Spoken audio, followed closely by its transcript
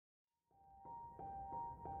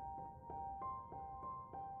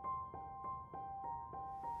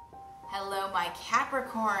Hello my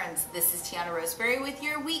Capricorns, this is Tianna Roseberry with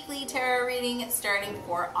your weekly tarot reading starting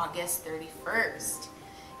for August 31st.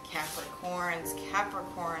 Capricorns,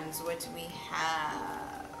 what do we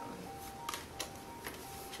have?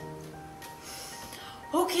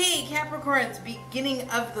 Okay, Capricorns, beginning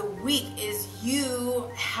of the week is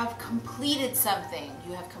you have completed something.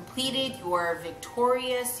 You have completed, you are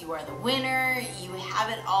victorious, you are the winner, you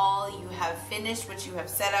have it all, you have finished what you have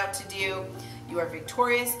set out to do, you are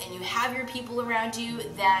victorious, and you have your people around you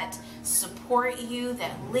that support you,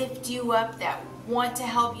 that lift you up, that want to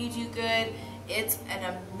help you do good. It's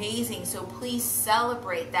an amazing, so please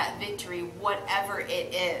celebrate that victory, whatever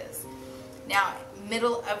it is. Now,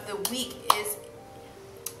 middle of the week is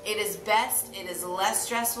it is best, it is less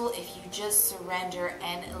stressful if you just surrender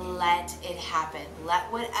and let it happen.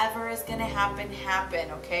 Let whatever is going to happen, happen,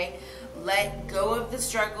 okay? Let go of the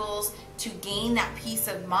struggles to gain that peace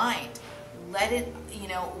of mind. Let it,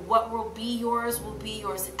 what will be yours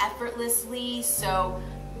effortlessly. So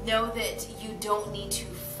know that you don't need to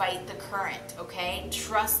fight the current, okay?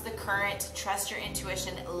 Trust the current, trust your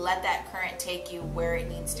intuition, let that current take you where it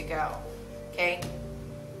needs to go, okay?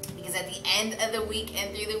 Because at the end of the week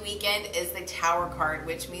and through the weekend is the Tower card,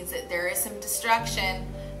 which means that there is some destruction.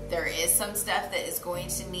 There is some stuff that is going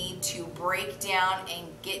to need to break down and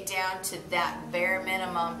get down to that bare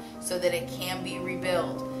minimum so that it can be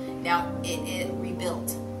rebuilt. Now, it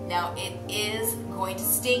rebuilt. Now, it is going to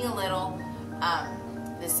sting a little.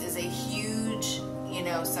 This is a huge,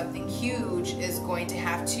 something huge is going to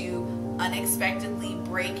have to unexpectedly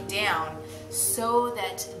break down so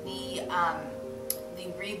that the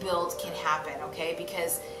rebuild can happen, okay?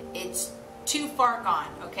 Because it's too far gone,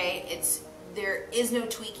 okay? There is no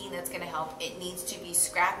tweaking that's going to help. It needs to be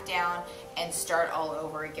scrapped down and start all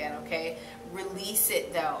over again, okay? Release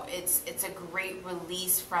it though. It's a great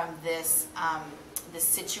release from this this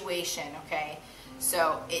situation, okay?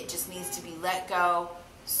 So it just needs to be let go,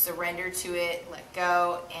 surrender to it, let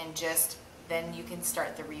go, and then you can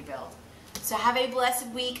start the rebuild. So have a blessed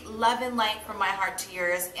week, love and light from my heart to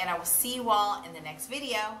yours, and I will see you all in the next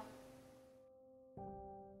video.